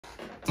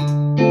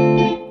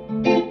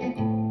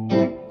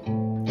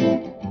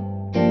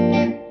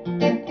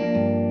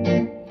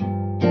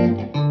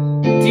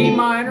D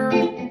minor,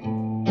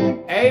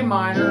 A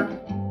minor,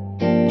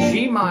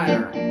 G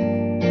minor,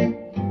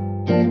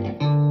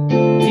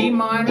 D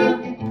minor,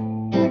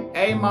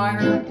 A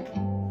minor,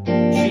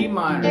 G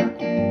minor.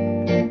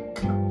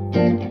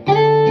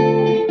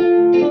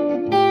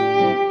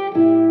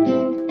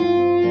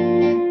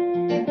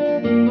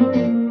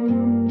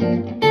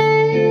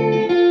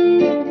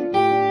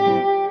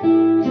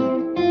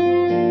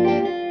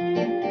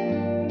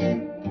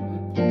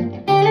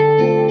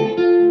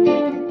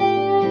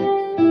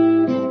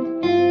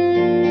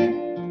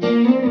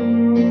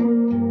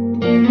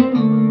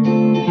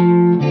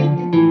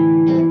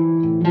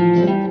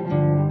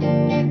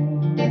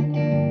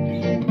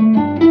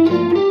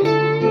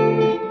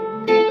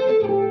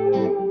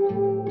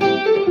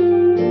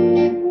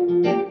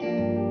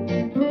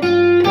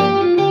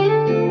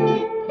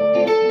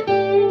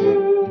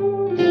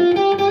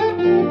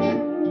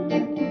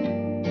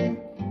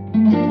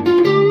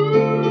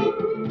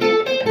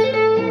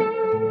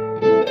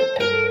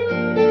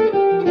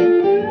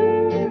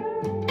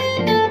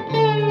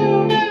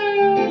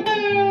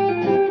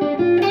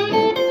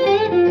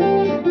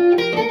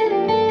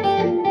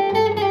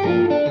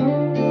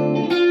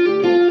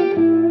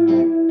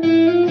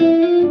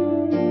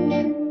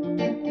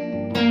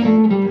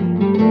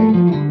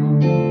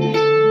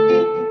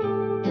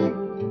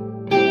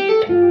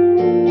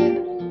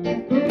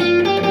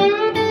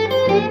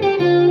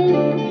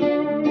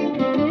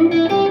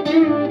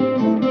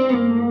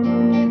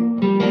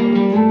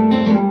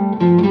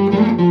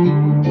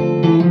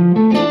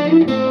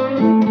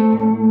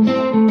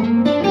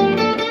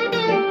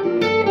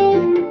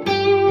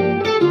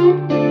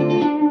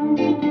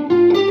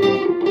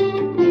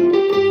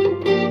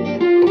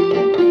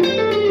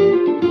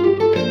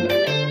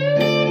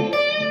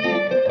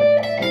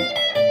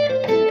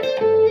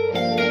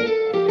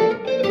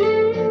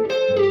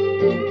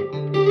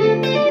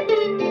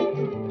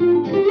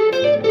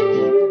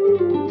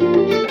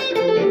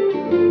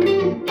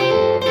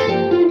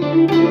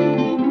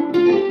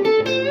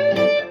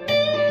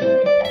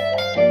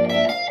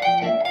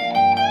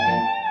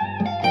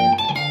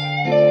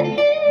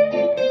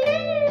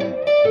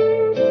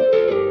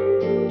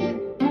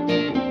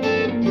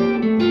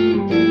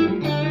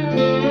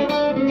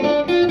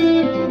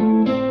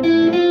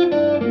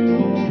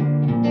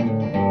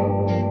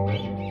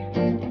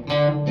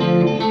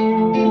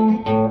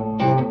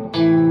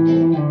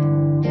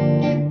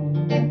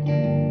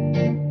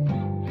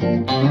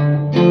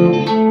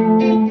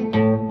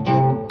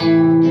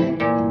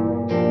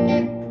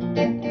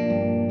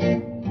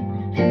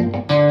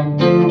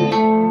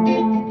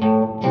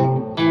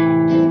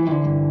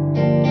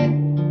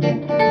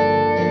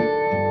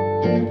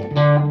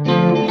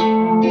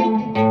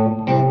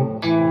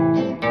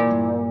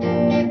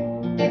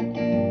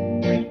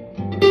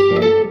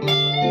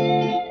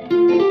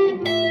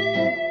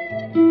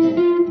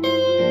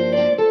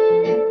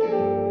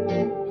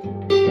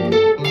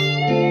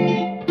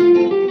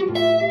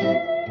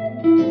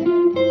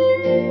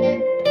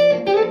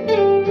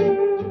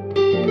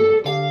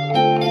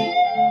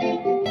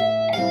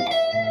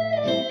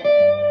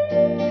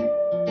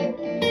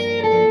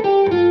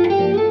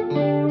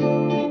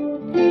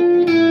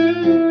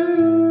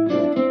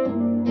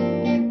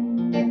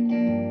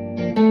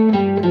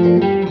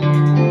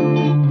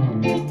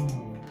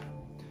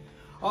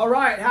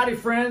 Howdy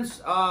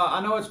friends.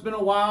 I know it's been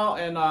a while,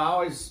 and I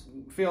always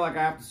feel like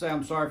I have to say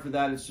I'm sorry for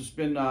that. It's just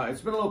been it's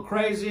been a little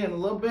crazy and a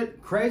little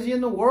bit crazy in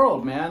the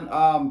world, man.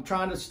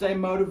 Trying to stay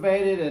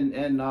motivated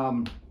and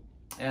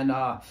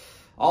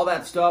all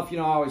that stuff. You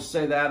know, I always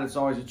say that it's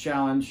always a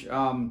challenge.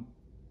 And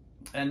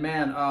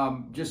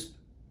man, just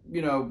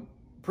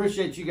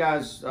appreciate you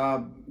guys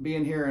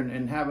being here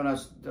and having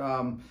us.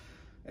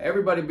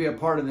 Everybody be a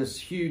part of this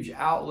huge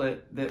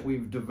outlet that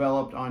we've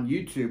developed on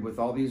YouTube with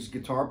all these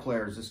guitar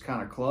players, this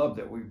kind of club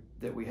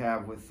that we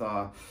have with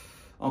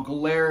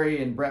Uncle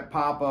Larry and Brett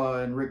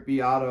Papa and Rick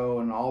Beato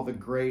and all the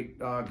great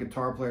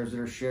guitar players that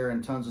are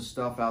sharing tons of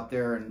stuff out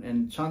there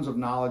and tons of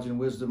knowledge and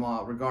wisdom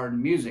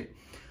regarding music.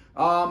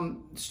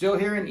 Still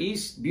here in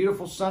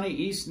beautiful sunny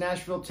East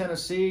Nashville,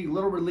 Tennessee. A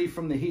little relief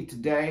from the heat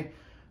today.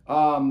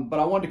 But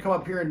I wanted to come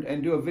up here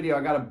and do a video.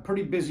 I got a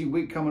pretty busy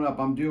week coming up.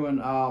 I'm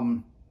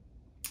doing...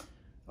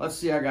 let's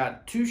see, I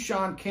got 2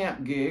 Sean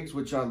Camp gigs,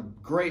 which are a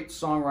great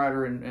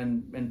songwriter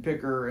and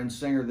picker and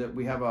singer that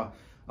we have a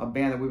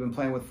band that we've been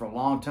playing with for a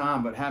long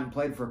time, but haven't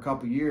played for a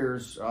couple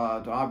years to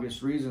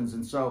obvious reasons.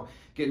 And so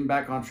getting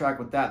back on track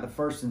with that. The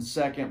 1st and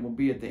 2nd will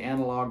be at the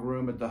Analog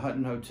Room at the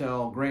Hutton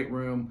Hotel, great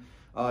room,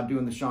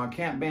 doing the Sean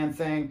Camp Band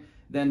thing.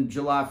 Then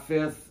July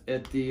 5th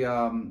at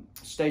the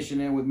Station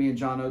Inn with me and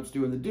John Oates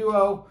doing the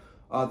duo.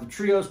 The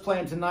trio's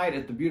playing tonight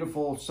at the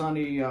beautiful,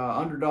 sunny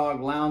Underdog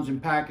Lounge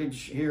and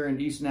Package here in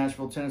East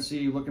Nashville,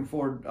 Tennessee. Looking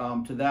forward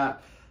to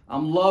that.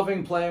 I'm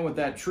loving playing with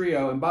that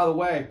trio. And by the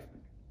way,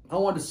 I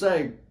wanted to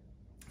say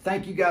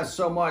thank you guys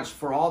so much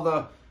for all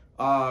the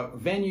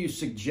venue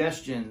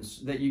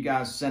suggestions that you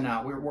guys sent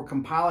out. We're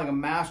compiling a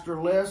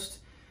master list,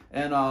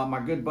 And my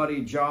good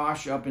buddy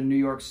Josh up in New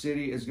York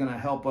City is going to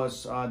help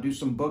us do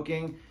some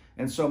booking.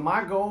 And so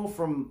my goal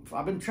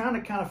I've been trying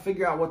to kind of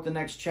figure out what the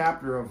next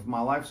chapter of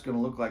my life's going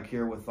to look like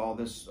here with all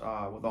this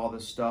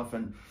stuff.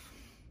 And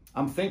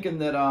I'm thinking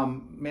that,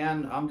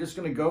 man, I'm just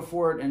going to go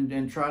for it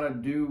and try to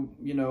do,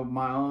 you know,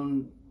 my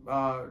own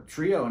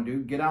trio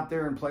and get out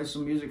there and play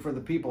some music for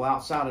the people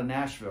outside of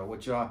Nashville,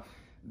 which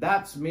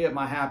that's me at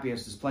my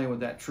happiest, is playing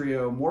with that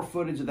trio. More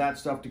footage of that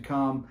stuff to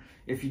come.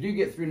 If you do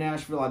get through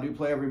Nashville, I do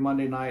play every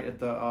Monday night at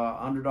the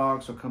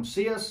Underdog, so come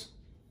see us.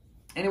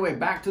 Anyway,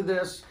 back to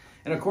this.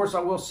 And of course, I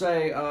will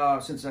say,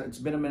 since it's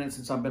been a minute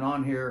since I've been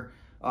on here,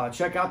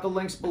 check out the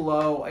links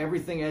below.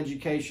 Everything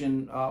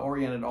education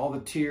oriented, all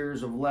the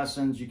tiers of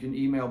lessons. You can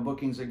email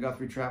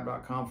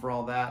bookings@guthrietrap.com for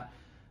all that.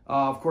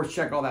 Of course,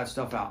 check all that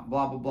stuff out,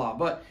 blah, blah, blah.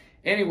 But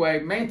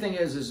anyway, main thing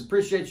is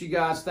appreciate you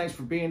guys. Thanks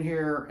for being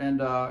here and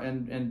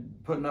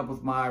putting up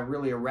with my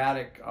really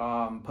erratic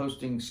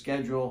posting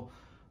schedule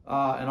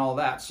and all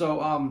that.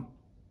 So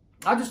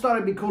I just thought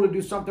it'd be cool to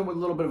do something with a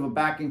little bit of a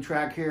backing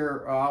track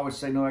here. I always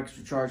say no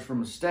extra charge for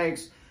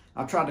mistakes.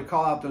 I've tried to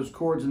call out those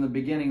chords in the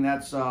beginning.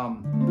 That's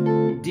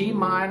D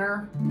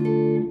minor,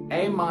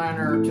 A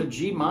minor to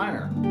G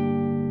minor,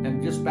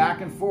 and just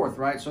back and forth,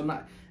 right?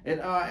 So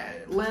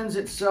it lends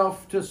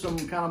itself to some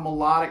kind of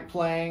melodic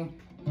playing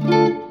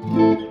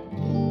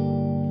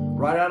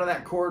right out of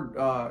that chord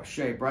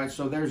shape, right?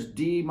 So there's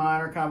D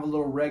minor, kind of a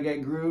little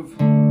reggae groove.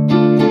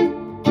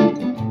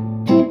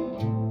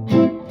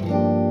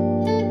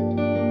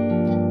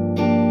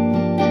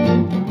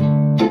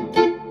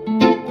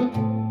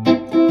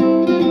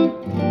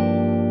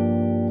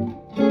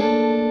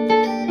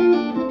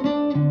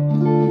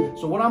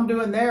 What I'm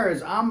doing there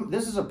is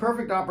this is a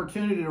perfect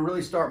opportunity to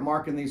really start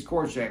marking these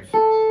chord shapes.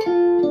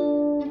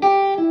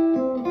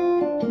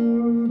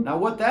 Now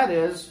what that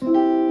is,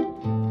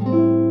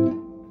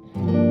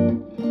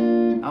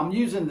 I'm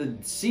using the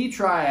C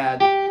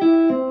triad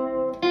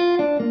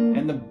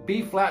and the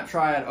B flat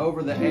triad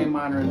over the A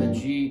minor and the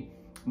G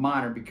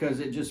minor because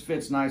it just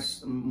fits nice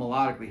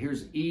melodically.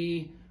 Here's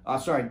D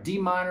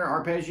minor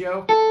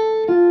arpeggio.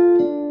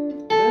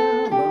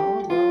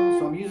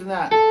 So I'm using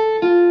that.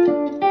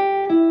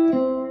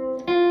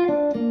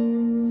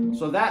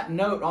 So that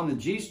note on the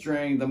G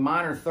string, the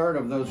minor third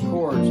of those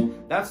chords,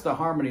 that's the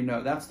harmony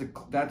note. That's the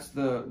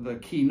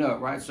key note,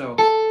 right? So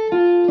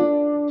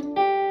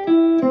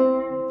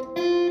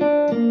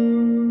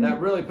that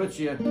really puts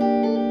you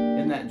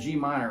in that G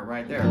minor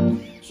right there.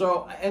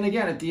 So, and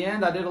again, at the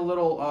end, I did a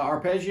little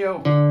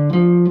arpeggio.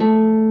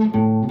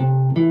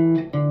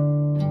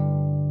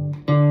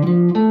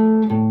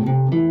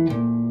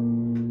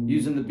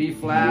 Using the B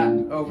flat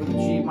over the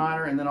G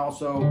minor, and then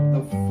also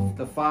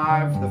the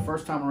 5 the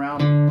first time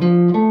around.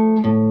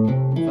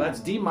 So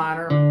that's D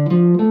minor,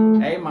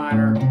 A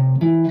minor,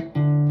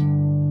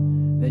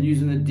 then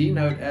using the D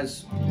note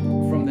as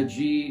from the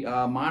G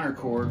minor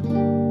chord,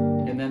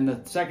 and then the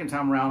second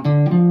time around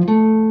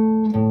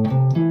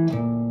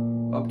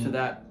up to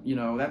that, you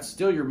know, that's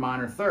still your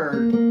minor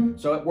third,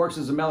 so it works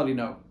as a melody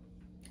note.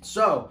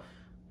 So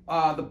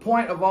the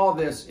point of all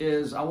this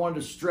is I wanted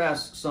to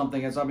stress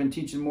something as I've been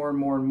teaching more and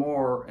more and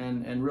more,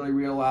 and really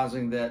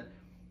realizing that,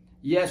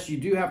 yes, you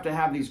do have to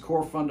have these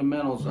core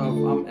fundamentals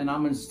of, and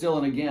I'm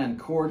instilling again,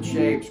 chord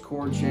shapes,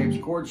 chord shapes,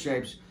 chord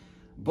shapes,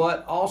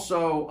 but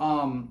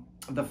also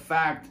the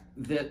fact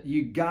that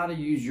you got to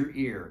use your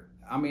ear.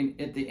 I mean,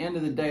 at the end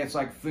of the day, it's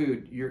like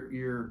food.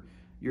 You're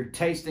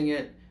tasting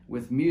it.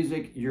 With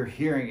music, you're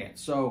hearing it.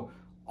 So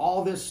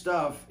all this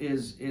stuff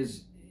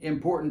is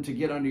important to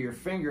get under your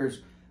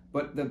fingers.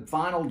 But the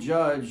final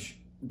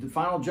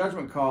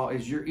judgment call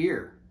is your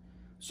ear.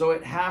 So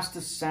it has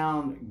to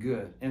sound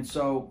good. And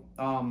so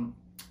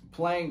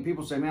playing,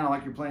 people say, man, I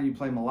like your playing, you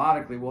play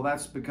melodically. Well,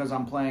 that's because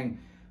I'm playing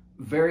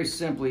very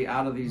simply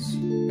out of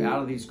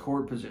these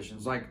chord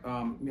positions. Like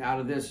out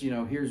of this, you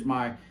know, here's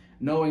my,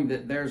 knowing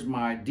that there's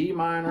my D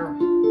minor,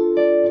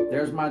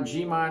 there's my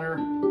G minor.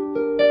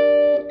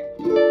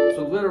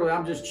 So literally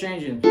I'm just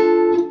changing.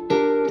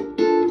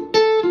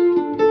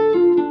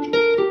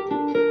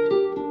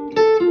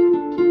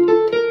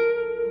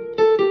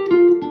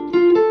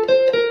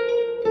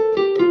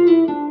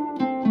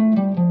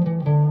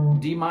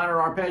 D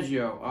minor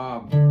arpeggio,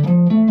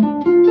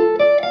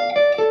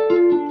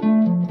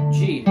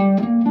 G.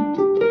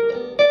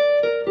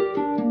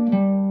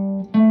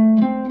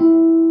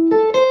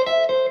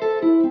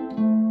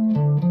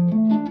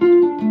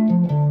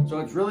 So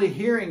it's really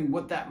hearing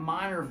what that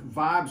minor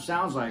vibe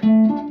sounds like.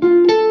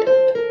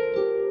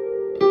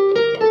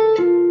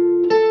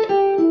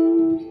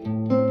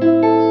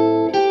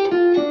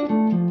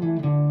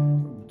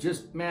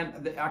 Just,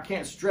 man, I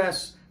can't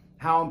stress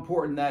how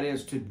important that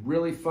is to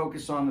really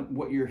focus on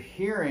what you're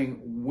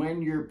hearing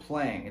when you're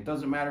playing. It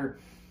doesn't matter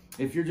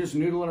if you're just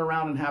noodling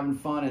around and having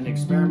fun and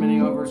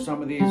experimenting over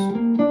some of these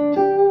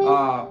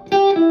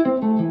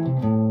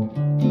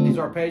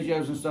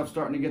arpeggios and stuff,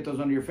 starting to get those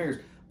under your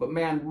fingers. But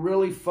man,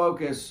 really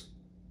focus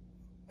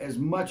as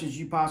much as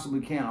you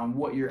possibly can on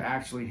what you're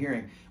actually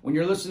hearing. When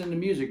you're listening to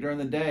music during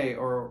the day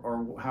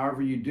or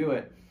however you do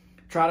it,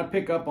 try to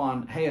pick up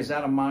on, hey, is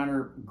that a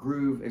minor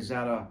groove? Is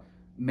that a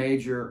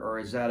major? Or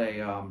is that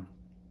a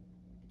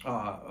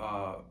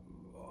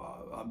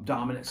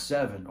dominant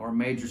 7 or a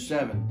major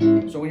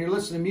 7? So when you're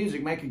listening to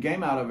music, make a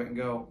game out of it and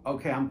go,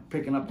 okay, I'm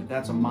picking up that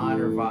that's a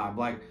minor vibe.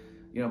 Like,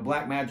 you know,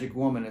 Black Magic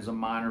Woman is a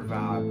minor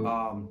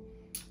vibe.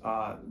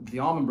 The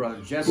Allman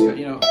Brothers, Jessica,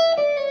 you know,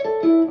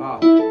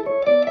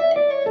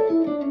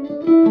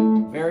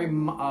 very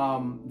minor,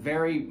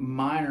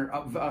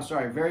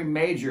 very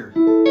major.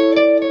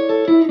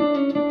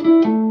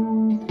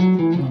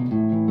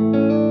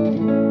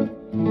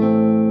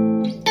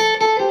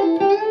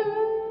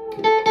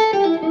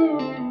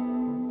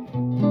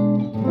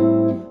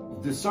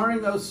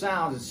 Discerning those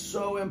sounds is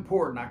so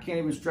important. I can't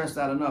even stress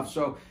that enough.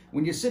 So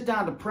when you sit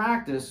down to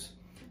practice,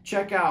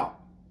 check out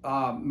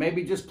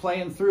maybe just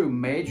playing through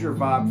major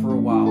vibe for a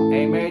while.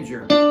 A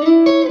major.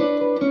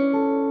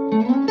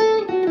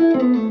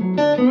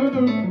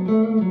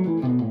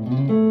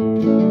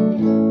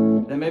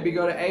 Then maybe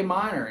go to A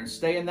minor and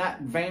stay in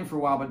that vein for a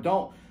while, but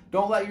don't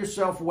let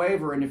yourself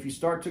waver. And if you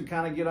start to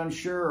kind of get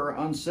unsure or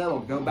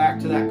unsettled, go back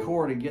to that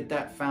chord and get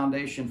that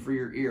foundation for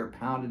your ear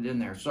pounded in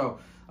there. So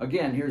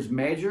again, here's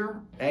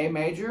major, A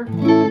major.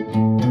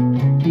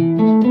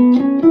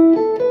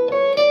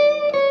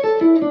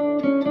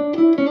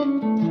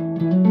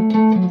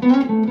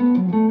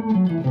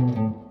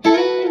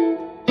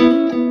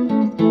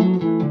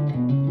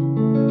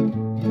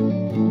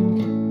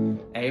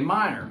 A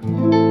minor.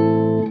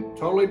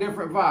 Totally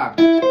different vibe.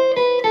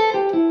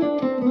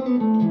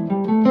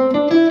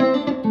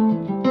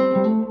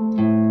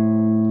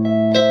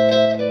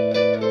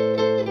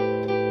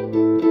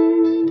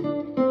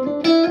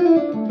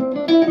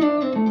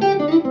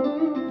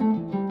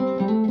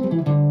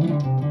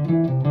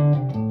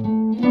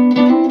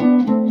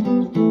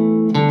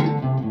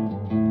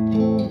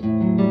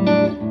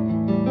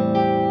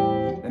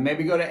 Then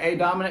maybe go to A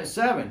dominant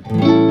 7.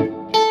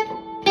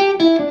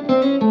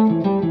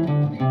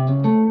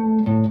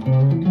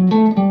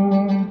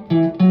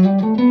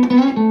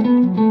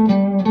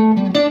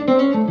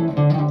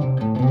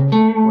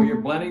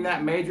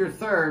 That major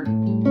third,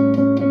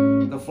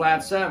 the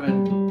flat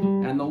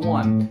 7, and the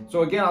 1.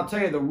 So again, I'll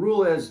tell you, the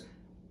rule is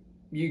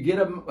you get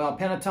a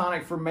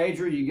pentatonic for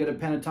major, you get a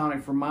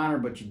pentatonic for minor,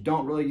 but you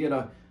don't really get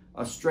a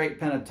straight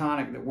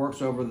pentatonic that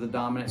works over the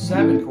dominant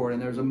 7 chord.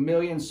 And there's a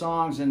million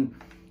songs and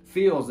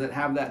feels that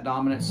have that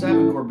dominant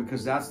 7 chord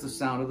because that's the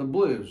sound of the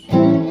blues.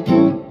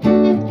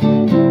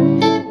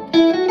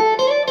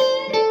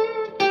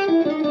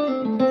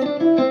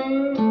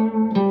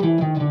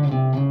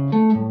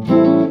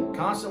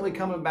 Constantly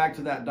coming back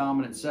to that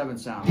dominant 7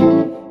 sound.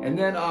 And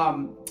then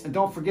and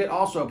don't forget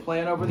also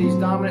playing over these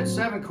dominant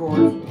 7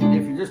 chords.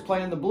 If you're just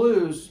playing the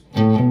blues,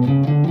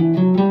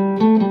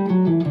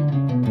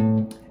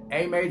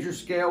 A major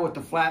scale with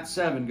the flat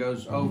 7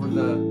 goes over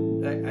the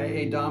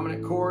A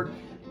dominant chord.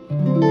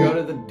 Go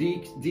to the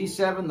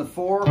D7, the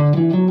 4,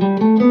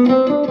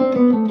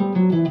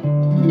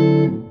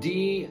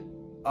 D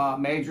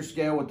major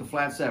scale with the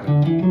flat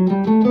 7.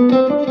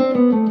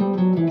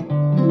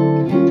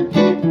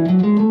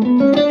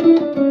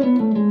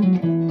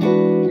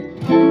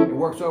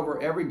 Works over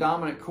every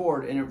dominant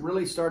chord, and it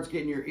really starts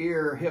getting your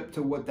ear hip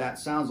to what that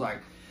sounds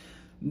like.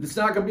 It's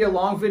not going to be a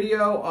long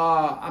video.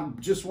 I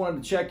just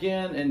wanted to check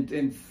in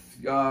and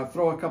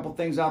throw a couple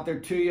things out there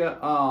to you.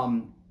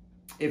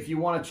 If you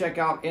want to check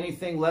out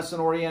anything lesson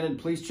oriented,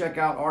 please check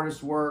out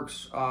Artist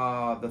Works,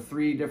 the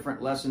 3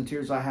 different lesson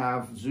tiers I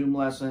have: Zoom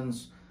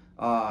lessons,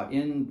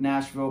 in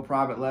Nashville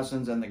private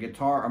lessons, and the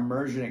Guitar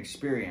Immersion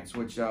Experience,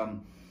 which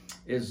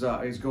is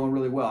going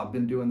really well. I've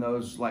been doing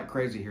those like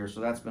crazy here,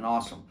 so that's been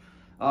awesome.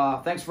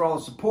 Thanks for all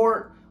the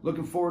support.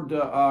 Looking forward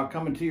to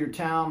coming to your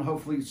town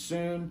hopefully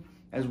soon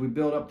as we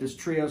build up this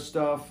trio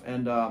stuff,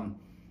 and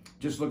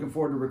just looking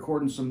forward to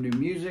recording some new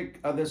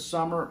music this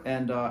summer,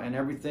 and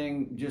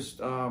everything just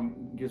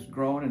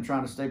growing and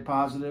trying to stay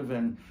positive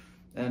and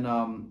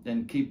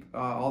keep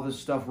all this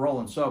stuff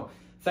rolling. So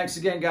thanks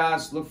again,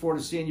 guys. Look forward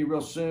to seeing you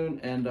real soon,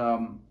 and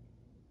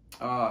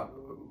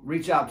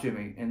reach out to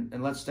me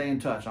and let's stay in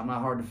touch. I'm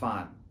not hard to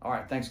find. All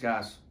right, thanks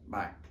guys.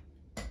 Bye.